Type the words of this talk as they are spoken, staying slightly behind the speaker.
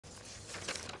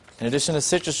In addition to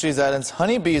citrus trees islands,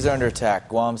 honeybees are under attack.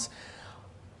 Guam's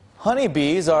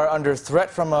honeybees are under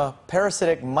threat from a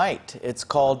parasitic mite. It's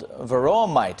called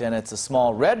Varroa Mite, and it's a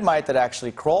small red mite that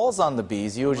actually crawls on the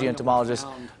bees. UOG entomologist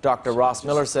Dr. Ross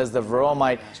Miller says the Varroa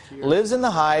Mite lives in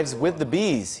the hives with the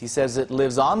bees. He says it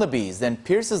lives on the bees, then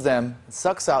pierces them,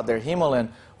 sucks out their hemolymph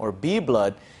or bee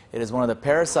blood. It is one of the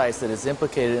parasites that is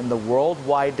implicated in the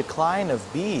worldwide decline of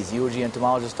bees. UOG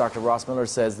entomologist Dr. Ross Miller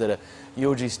says that a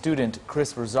UOG student,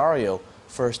 Chris Rosario,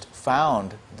 first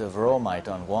found the Varroa Mite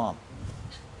on Guam.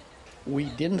 We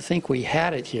didn't think we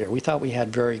had it here. We thought we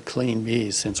had very clean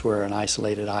bees since we're an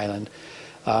isolated island.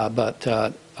 But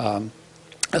a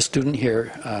student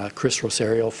here, Chris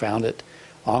Rosario, found it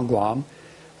on Guam.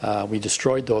 We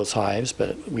destroyed those hives,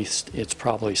 but it's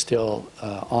probably still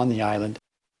on the island.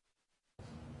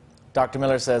 Dr.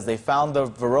 Miller says they found the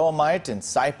Varroa Mite in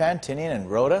Saipan, Tinian, and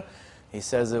Rota. He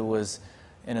says it was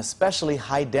in especially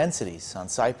high densities on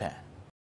Saipan.